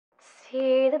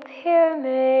See the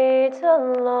pyramids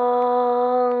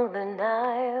along the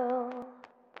Nile.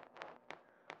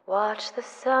 Watch the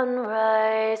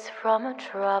sunrise from a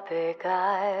tropic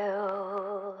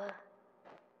isle.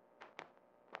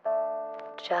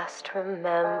 Just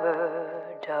remember,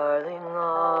 darling,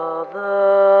 all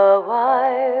the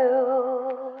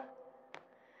while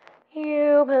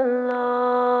you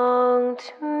belong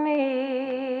to me.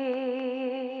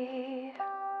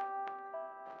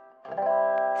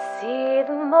 See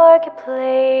the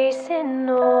marketplace in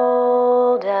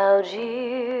old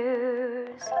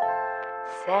Algiers.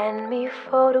 Send me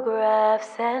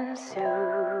photographs and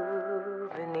souvenirs.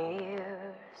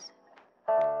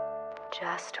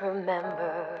 Just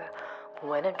remember,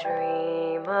 when a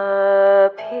dream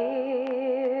appears,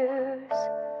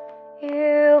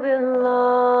 you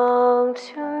belong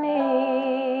to me.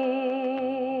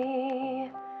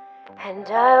 And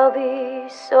I'll be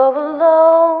so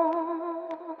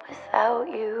alone without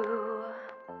you.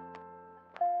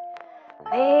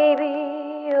 Maybe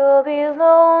you'll be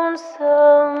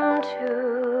lonesome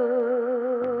too,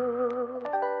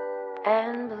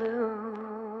 and blue.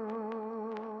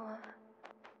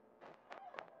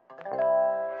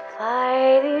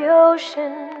 Fly the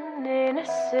ocean in a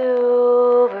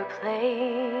silver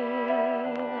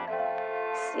plane.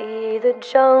 See the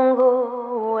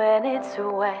jungle when it's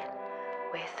wet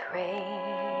with rain.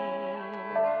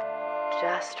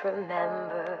 Just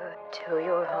remember, till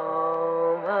you're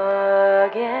home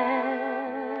again,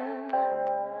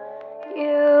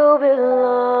 you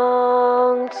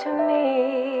belong to me.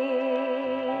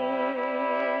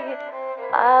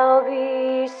 I'll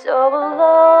be so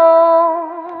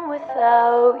alone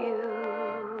without you.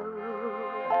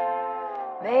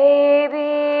 Maybe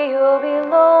you'll be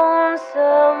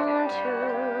lonesome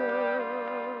too,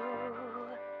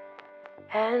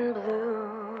 and blue.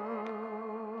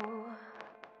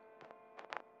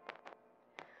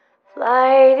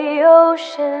 Fly the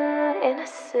ocean in a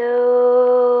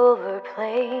silver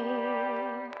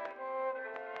plane.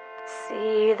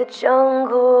 See the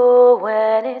jungle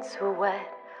when it's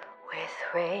wet with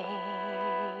rain.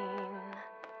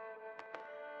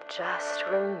 Just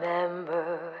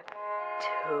remember,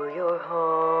 till you're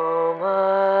home